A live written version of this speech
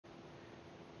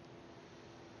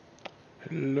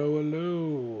Hello,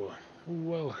 hello.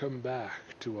 Welcome back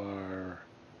to our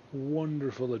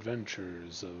wonderful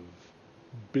adventures of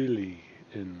Billy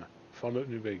in Fallout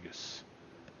New Vegas.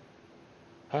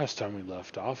 Last time we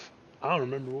left off, I don't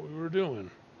remember what we were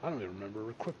doing. I don't even remember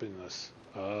equipping this.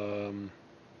 Right.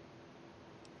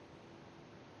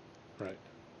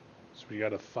 So we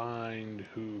gotta find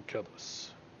who killed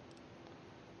us.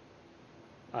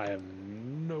 I have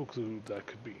no clue who that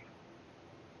could be.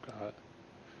 Got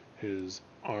his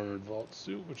armored vault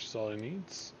suit, which is all he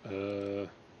needs. His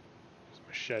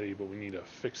machete, but we need to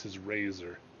fix his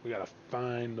razor. We gotta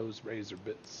find those razor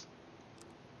bits.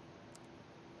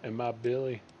 And my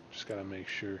Billy, just gotta make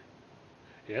sure.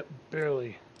 Yep,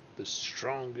 Billy, the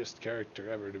strongest character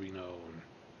ever to be known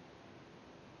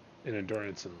in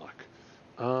endurance and luck.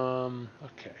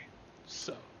 Okay.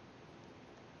 So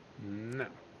now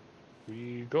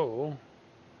we go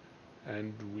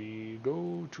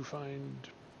to find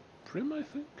Prim, I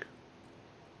think.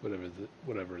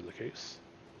 Whatever the case.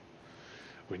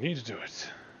 We need to do it.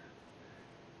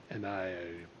 And I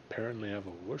apparently have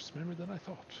a worse memory than I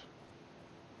thought.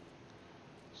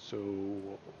 So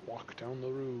walk down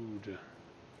the road.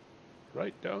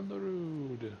 Right down the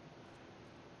road.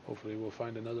 Hopefully we'll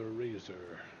find another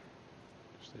razor.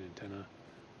 There's the antenna.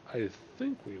 I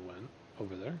think we went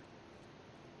over there.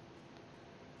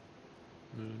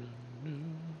 No, no, no.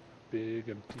 Big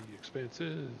empty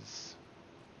expanses.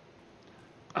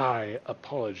 I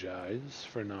apologize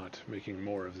for not making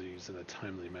more of these in a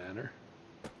timely manner.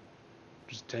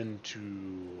 Just tend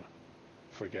to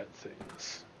forget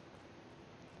things.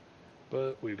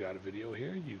 But we've got a video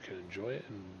here, you can enjoy it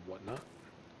and whatnot.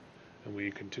 And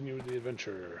we continue the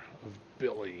adventure of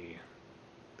Billy.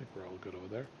 I think we're all good over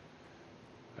there.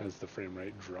 As the frame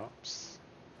rate drops,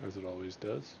 as it always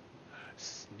does.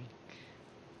 Sneak.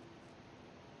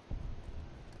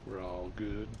 We're all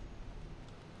good.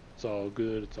 It's all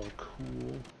good, it's all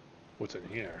cool. What's in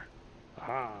here?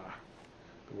 Aha!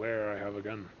 Beware, I have a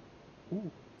gun.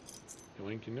 Ooh.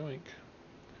 Yoink and yoink.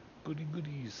 Goody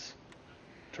goodies.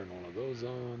 Turn one of those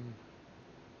on.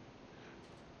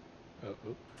 Oh,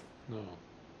 no.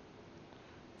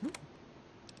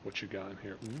 What you got in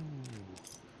here?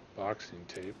 Ooh. Boxing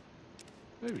tape.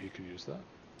 Maybe you could use that.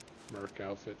 Merc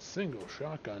outfit. Single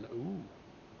shotgun. Ooh.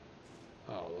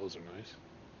 Oh, those are nice.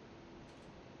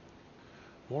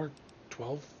 More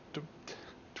 12 to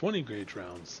 20 gauge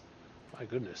rounds. My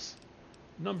goodness.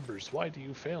 Numbers, why do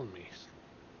you fail me?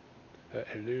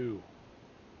 Hello.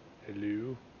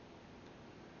 Hello.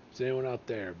 Is anyone out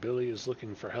there? Billy is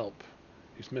looking for help.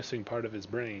 He's missing part of his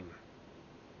brain.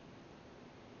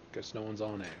 Guess no one's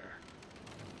on air.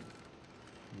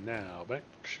 Now, back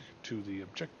to the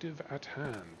objective at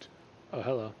hand. Oh,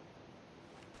 hello.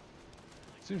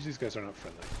 Seems these guys are not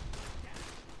friendly.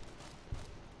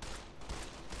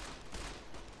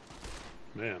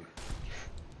 Man.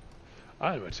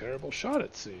 I'm a terrible shot,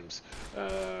 it seems.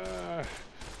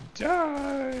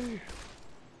 Die!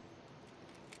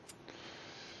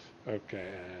 Okay,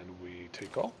 and we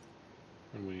take all.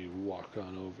 And we walk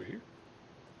on over here.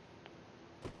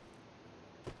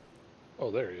 Oh,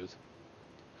 there he is.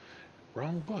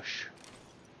 Wrong bush.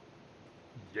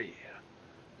 Yeah.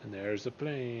 And there's a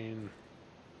plane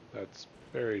that's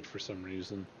buried for some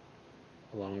reason,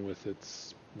 along with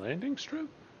its landing strip.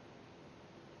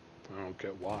 I don't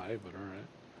get why, but alright.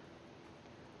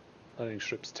 Landing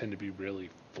strips tend to be really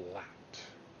flat.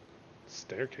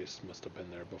 Staircase must have been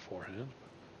there beforehand.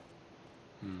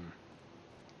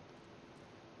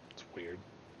 It's weird.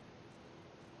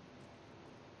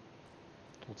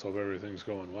 Let's hope everything's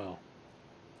going well.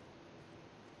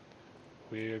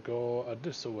 We go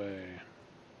this way.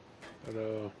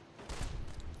 Hello.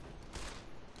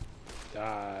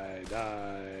 Die,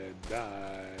 die,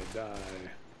 die, die.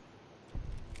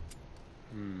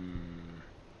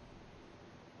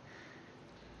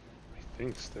 He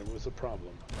thinks there was a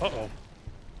problem. Uh-oh.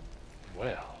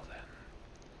 Well, then.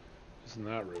 Isn't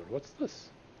that rude? What's this?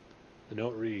 The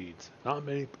note reads, not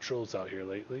many patrols out here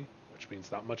lately, which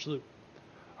means not much loot.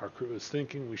 Our crew is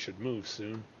thinking we should move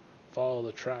soon. Follow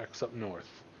the tracks up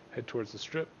north. Head towards the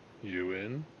strip. You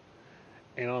in?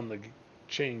 Ain't on the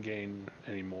chain gang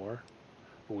anymore,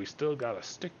 but we still gotta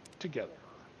stick together.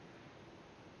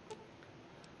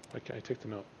 Why can't I take the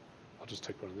note? I'll just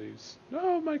take one of these.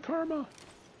 No, my karma!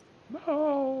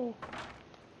 No!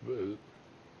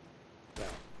 Down.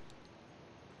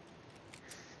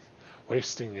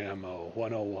 Wasting ammo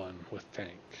 101 with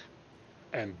tank.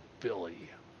 And Billy.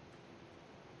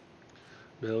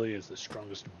 Billy is the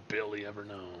strongest Billy ever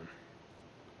known.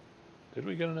 Did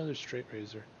we get another straight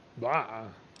razor? Bah!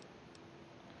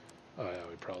 Oh yeah,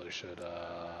 we probably should,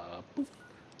 boop.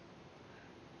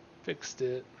 Fixed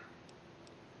it.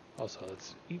 Also,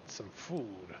 let's eat some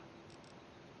food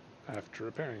after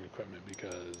repairing equipment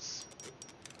because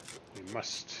we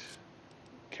must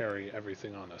carry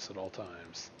everything on us at all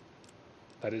times.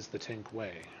 That is the tank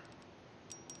way.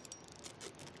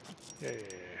 Yay.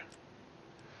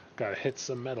 Gotta hit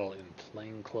some metal in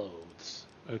plain clothes.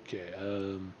 Okay,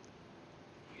 a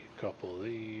couple of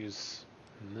these.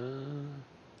 No.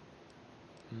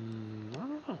 I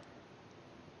don't know.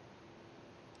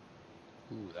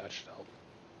 Ooh, that should help.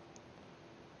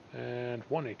 And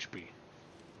 1 HP.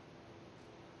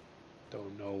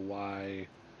 Don't know why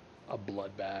a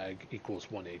blood bag equals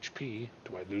 1 HP.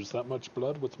 Do I lose that much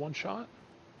blood with one shot?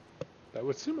 That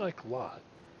would seem like a lot.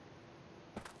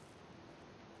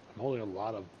 I'm holding a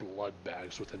lot of blood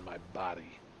bags within my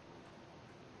body.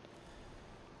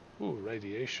 Ooh,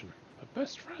 radiation. My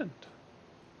best friend.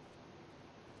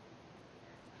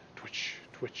 Twitch,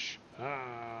 twitch.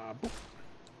 Ah, boop.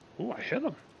 Ooh, I hit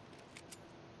him.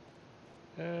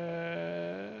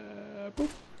 Boop,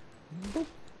 boop,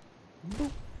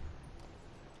 boop.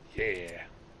 Yeah.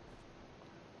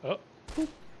 Oh, boop,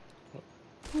 oh,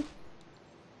 boop,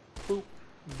 boop,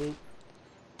 boop,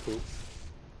 boop.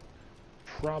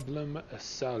 Problem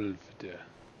solved.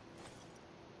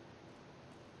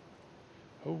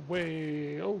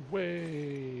 Away,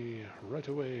 away, right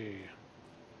away.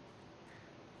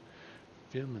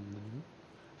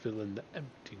 Filling the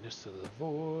emptiness of the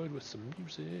void with some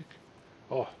music.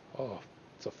 Oh,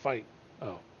 it's a fight.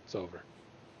 Oh, it's over.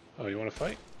 Oh, you want to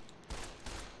fight?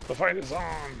 The fight is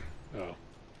on! Oh.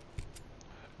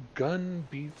 Gun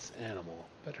beats animal.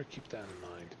 Better keep that in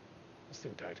mind. This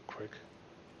thing died quick.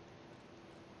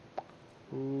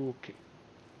 Okay.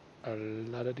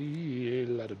 La-da-dee,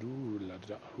 la-da-doo,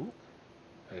 la-da-da. Who?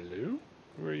 Hello?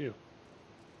 Who are you?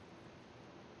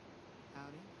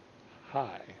 Howdy.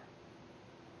 Hi.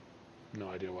 No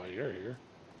idea why you're here.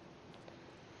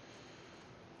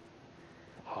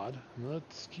 Odd.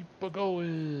 Let's keep her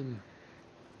going.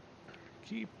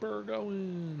 Keep her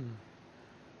going.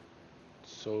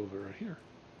 It's over here.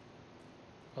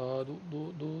 Hello,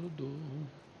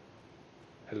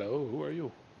 who are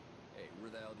you? Hey,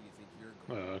 where the hell do you think you're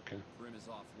going? Okay. Prim is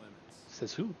off limits.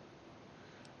 Says who?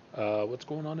 What's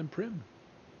going on in Prim?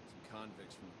 Some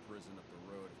convicts from the prison up the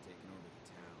road have taken over the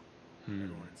town.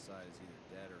 Everyone inside is either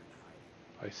dead or in hiding.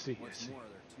 I see, What's more,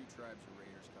 there are 2 tribes of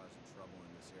raiders causing trouble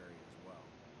in this area as well.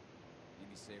 You'd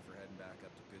be safer heading back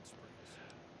up to Good Springs.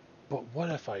 But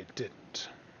what if I didn't?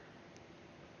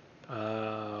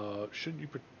 Shouldn't you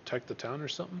protect the town or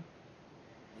something?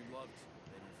 We'd love to, but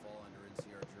they don't fall under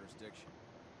NCR jurisdiction.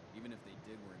 Even if they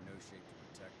did, we're in no shape to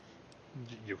protect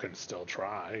them. You can still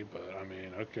try, but I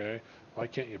mean, okay. Why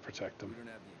can't you protect them? We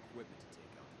don't have the equipment to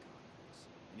take out the convicts.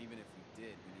 And even if we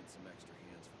did, we need some extra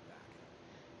hands for backup.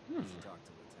 You should talk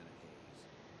to Lieutenant Hayes.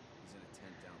 He's in a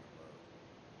tent down the road.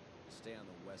 Stay on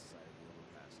the west side of the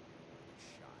overpass if you don't want to get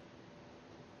shot.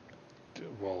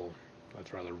 Well,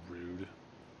 that's rather rude.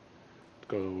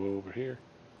 Go over here.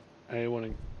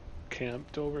 Anyone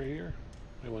camped over here?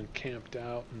 Anyone camped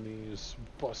out in these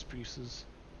bus pieces?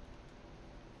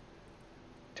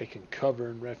 Taking cover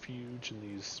and refuge in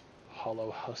these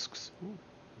hollow husks? Ooh,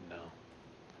 no.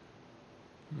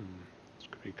 This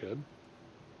could be good.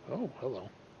 Oh, hello.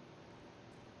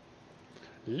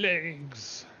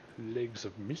 Legs! Legs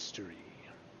of mystery.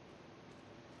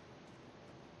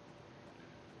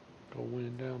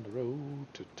 Going down the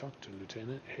road to talk to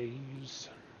Lieutenant Hayes.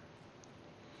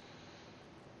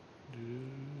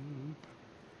 Doop.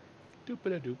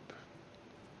 Doop-a-da-doop.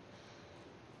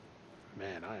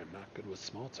 Man, I am not good with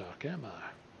small talk, am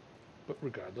I? But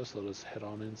regardless, let us head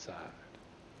on inside.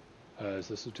 Is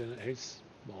this Lieutenant Hayes?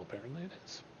 Well, apparently it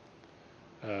is.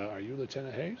 Are you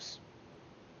Lieutenant Hayes?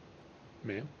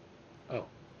 Ma'am? Oh.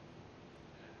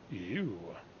 You.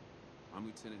 I'm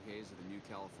Lieutenant Hayes of the New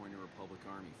California Republic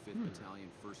Army, 5th Battalion,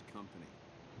 1st Company.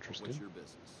 Interesting. What's your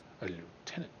business? A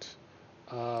lieutenant.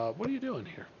 What are you doing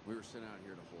here? We were sent out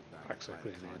here to hold back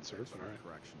Exactly the an answer, convicts but from all the right.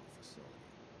 correctional facility.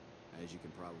 As you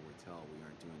can probably tell, we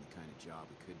aren't doing the kind of job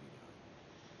we could be doing.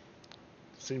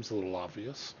 Seems a little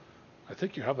obvious. I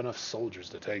think you have enough soldiers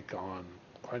to take on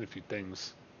quite a few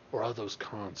things. Or are those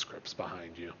conscripts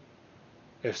behind you?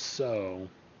 If so,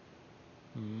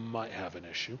 might have an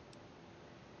issue.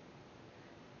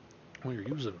 Oh, you're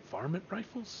using varmint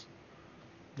rifles?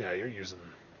 Yeah, you're using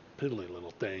piddly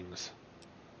little things.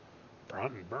 For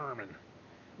hunting vermin.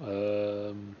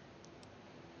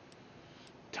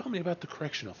 Tell me about the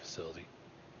correctional facility.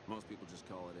 Most people just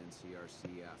call it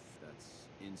NCRCF. That's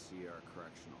NCR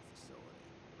Correctional Facility.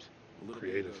 A little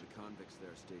Creative. bit ago, the convicts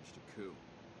there staged a coup.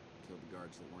 Killed the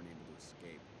guards that weren't able to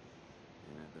escape.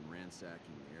 and I've been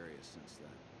ransacking the area since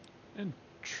then.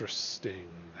 Interesting.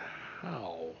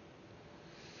 How?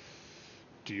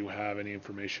 Do you have any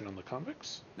information on the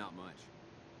convicts? Not much.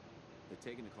 They've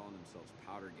taken to calling themselves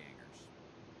powder gangers,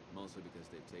 mostly because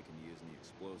they've taken to using the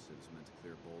explosives meant to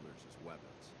clear boulders as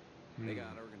weapons. They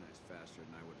got organized faster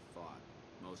than I would have thought,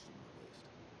 most of them at least.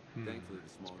 Thankfully,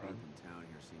 the small group in town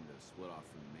here seem to have split off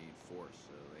from the main force,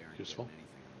 so they aren't Useful. getting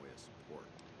anything in the way of support.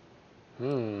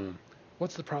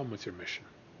 What's the problem with your mission?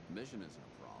 The mission isn't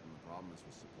a problem. The problem is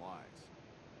with supplies.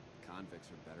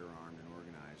 Convicts are better armed and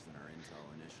organized than our intel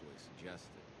initially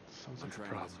suggested. Sounds I'm like a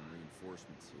trying to get problem. some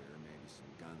reinforcements here, maybe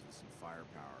some guns with some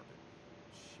firepower, but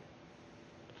shit.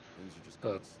 Things are just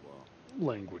going slow.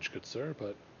 Language, good sir,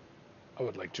 but I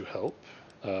would like to help.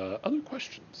 Other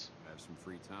questions? I have some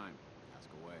free time. Ask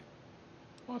away.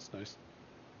 Oh, that's nice.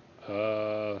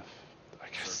 I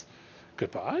guess.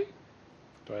 Goodbye?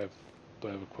 Do I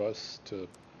have a quest to...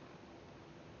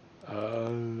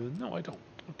 no, I don't.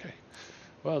 Okay.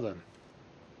 Well then,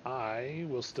 I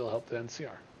will still help the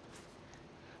NCR.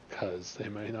 Because they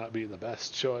may not be the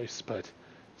best choice, but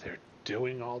they're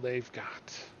doing all they've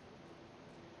got.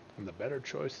 And the better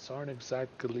choices aren't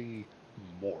exactly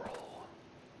moral.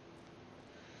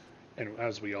 And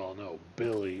as we all know,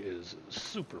 Billy is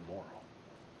super moral.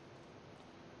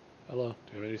 Hello,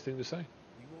 do you have anything to say?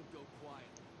 We won't go quietly.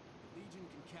 The Legion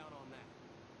can count on that.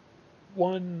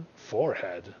 1,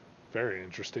 forehead. Very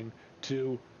interesting.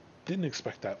 2, didn't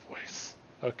expect that voice.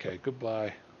 Okay,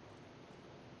 goodbye.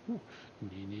 Ooh.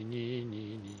 Nee, nee, nee,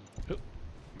 nee, nee. Oh,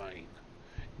 mine.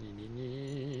 Nee, nee,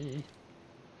 nee.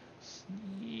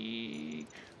 Sneak.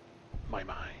 My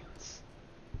mines.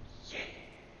 Yeah.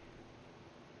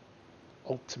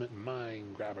 Ultimate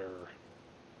mine grabber.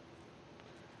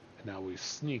 And now we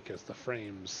sneak as the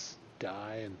frames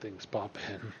die and things pop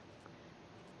in.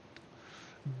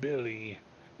 Billy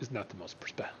is not the most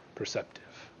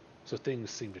perceptive, so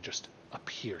things seem to just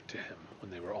appear to him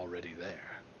when they were already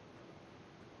there.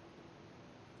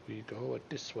 We go it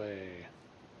this way.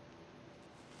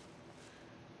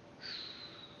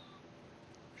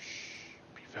 Shh.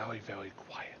 Be very, very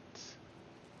quiet.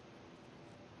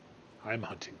 I'm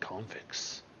hunting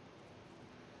convicts.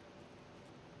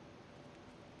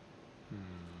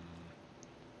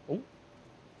 Oh,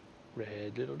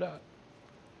 red little dot.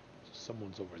 So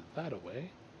someone's over that away.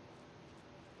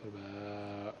 What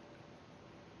about...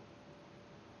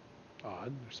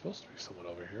 Odd, there's supposed to be someone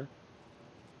over here.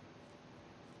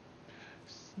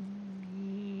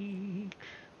 Sneak.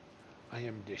 I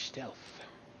am the stealth.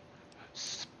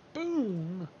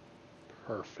 Spoon.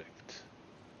 Perfect.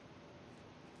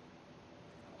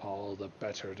 All the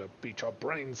better to beat your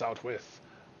brains out with.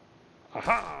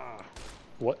 Aha!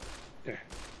 What?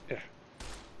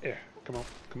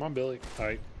 Come on, Billy.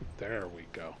 Alright, there we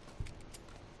go.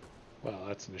 Well,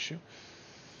 that's an issue.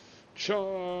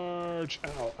 Charge!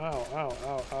 Ow, ow, ow,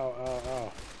 ow, ow, ow,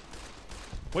 ow.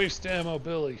 Waste ammo,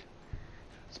 Billy.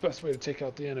 It's the best way to take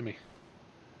out the enemy.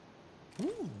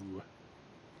 Ooh.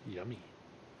 Yummy.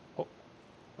 Oh.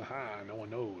 Aha, no one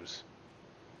knows.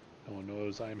 No one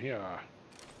knows I'm here.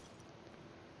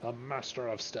 The master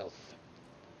of stealth.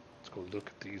 Let's go look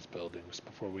at these buildings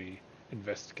before we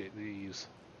investigate these.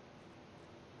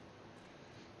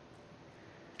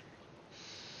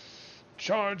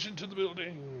 Charge into the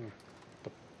building.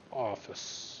 The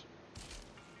office.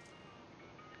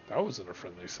 That wasn't a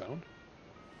friendly sound.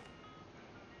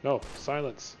 No,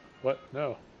 silence. What?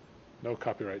 No. No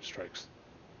copyright strikes.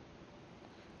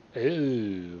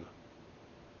 Ew.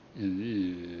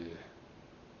 Ew.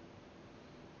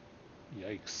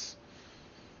 Yikes.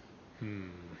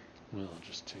 Well, I'll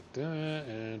just take that,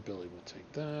 and Billy will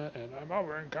take that, and I'm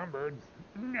over encumbered.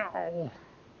 No.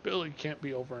 Billy can't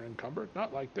be over encumbered.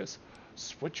 Not like this.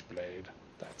 Switchblade.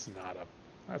 That's not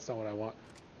what I want.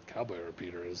 Cowboy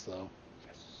repeater is, though.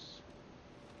 Yes.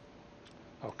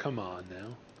 Oh, come on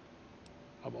now.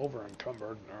 I'm over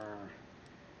encumbered.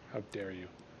 How dare you.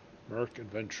 Merc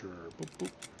Adventurer. Boop,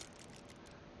 boop.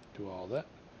 Do all that.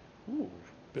 Ooh,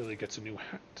 Billy gets a new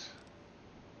hat.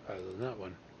 Other than that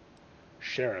one.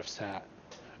 Sheriff's hat.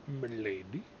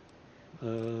 Milady.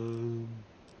 Let's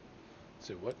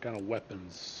see, what kind of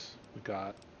weapons we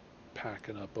got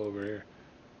packing up over here?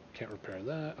 Can't repair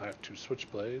that. I have 2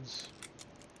 switchblades.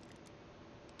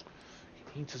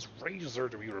 He needs his razor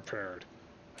to be repaired.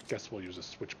 I guess we'll use a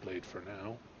switchblade for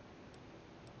now.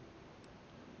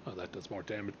 Oh, that does more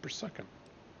damage per second.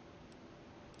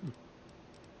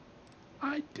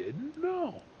 I didn't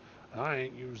know. I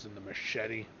ain't using the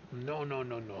machete. No, no,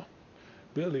 no, no.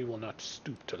 Billy will not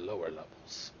stoop to lower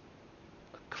levels.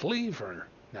 A cleaver,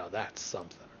 now that's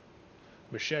something.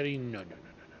 Machete, no, no, no, no,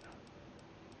 no, no.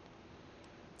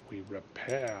 We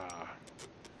repair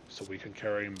so we can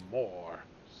carry more.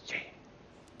 Yeah.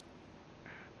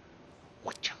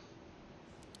 Whatcha?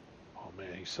 Oh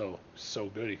man, he's so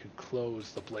good. He can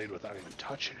close the blade without even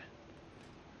touching it.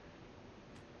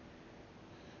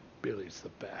 Billy's the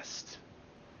best.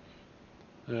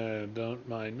 Don't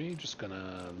mind me, just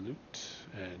gonna loot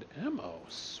and ammo.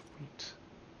 Sweet.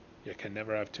 You can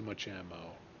never have too much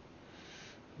ammo.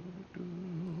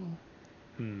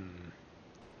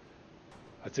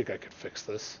 I think I could fix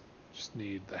this. Just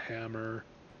need the hammer.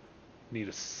 Need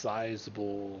a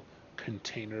sizable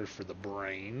container for the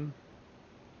brain.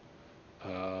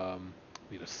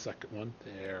 Need a second one.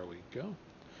 There we go.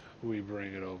 We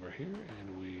bring it over here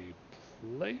and we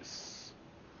place.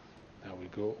 Now we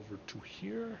go over to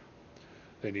here.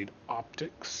 They need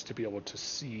optics to be able to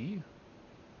see.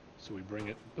 So we bring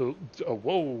it. Oh,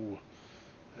 whoa!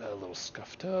 A little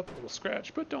scuffed up, a little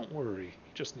scratch, but don't worry.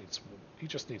 He just needs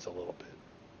a little bit.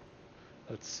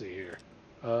 Let's see here.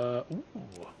 Ooh,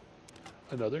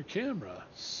 another camera.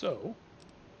 So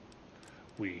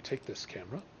we take this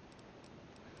camera.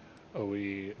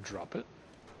 We drop it.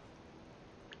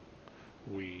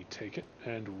 We take it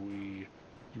and we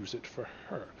use it for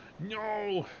her.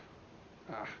 No!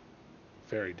 Ah,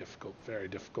 very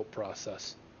difficult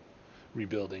process.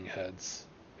 Rebuilding heads.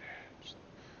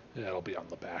 That'll be on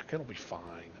the back. It'll be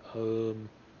fine.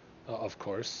 Of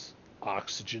course,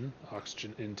 oxygen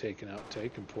intake and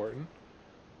outtake, important.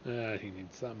 He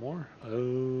needs that more.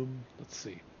 Let's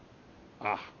see.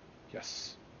 Ah,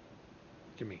 yes.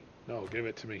 Give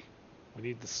it to me. We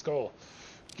need the skull.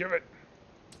 Give it.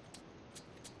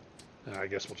 I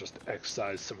guess we'll just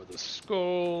excise some of the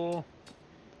skull.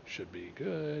 Should be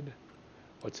good.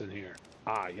 What's in here?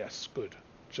 Ah, yes, good.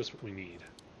 Just what we need.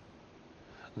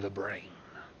 The brain.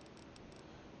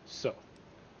 So,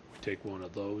 we take one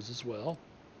of those as well.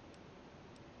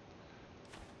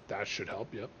 That should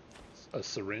help, yep. A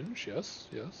syringe, yes.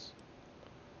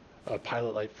 A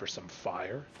pilot light for some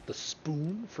fire. The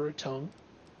spoon for a tongue.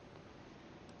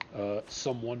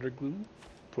 Some wonder glue.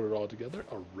 Put it all together.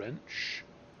 A wrench.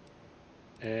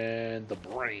 And the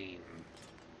brain.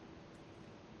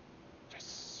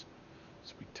 Yes.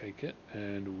 So we take it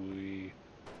and we...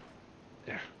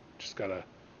 Yeah, just gotta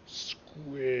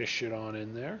squish it on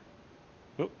in there.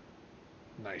 Oop.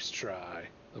 Nice try.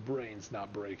 The brain's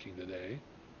not breaking today.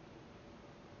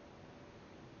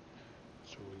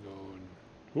 So we go and...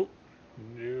 Whoop.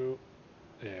 No.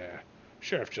 Yeah.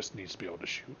 Sheriff just needs to be able to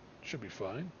shoot. Should be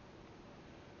fine.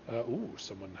 Ooh,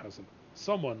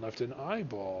 someone left an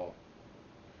eyeball.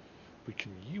 We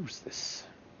can use this.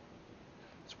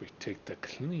 So we take the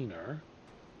cleaner.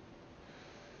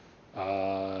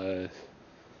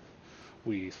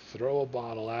 We throw a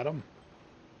bottle at him.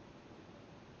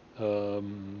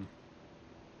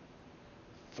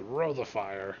 Throw the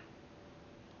fire.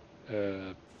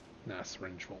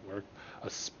 Syringe won't work. A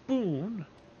spoon.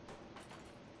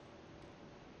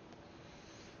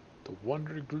 The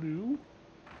wonder glue.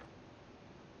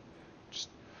 Just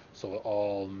so it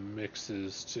all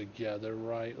mixes together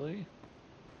rightly.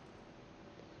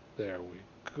 There we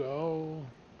go.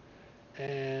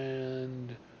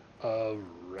 And a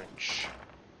wrench.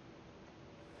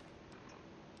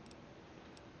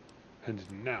 And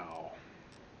now,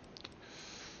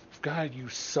 I've got to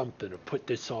use something to put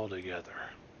this all together.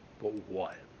 But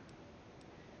what?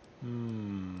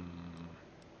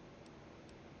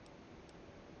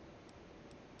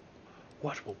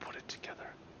 What will put it together?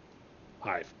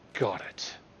 I've got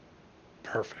it.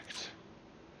 Perfect.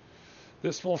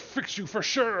 This will fix you for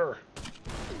sure.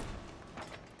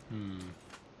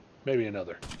 Maybe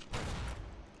another.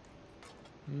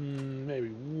 Maybe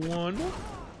one more.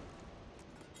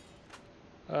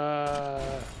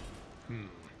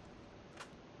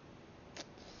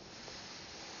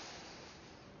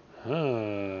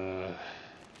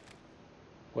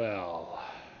 Well.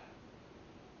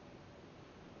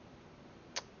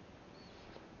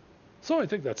 So I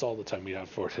think that's all the time we have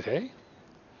for today.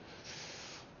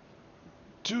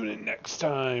 Tune in next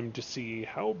time to see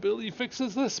how Billy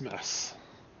fixes this mess.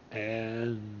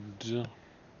 And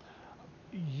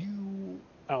you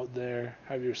out there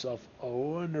have yourself a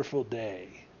wonderful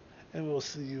day. And we'll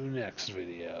see you next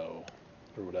video.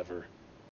 Or whatever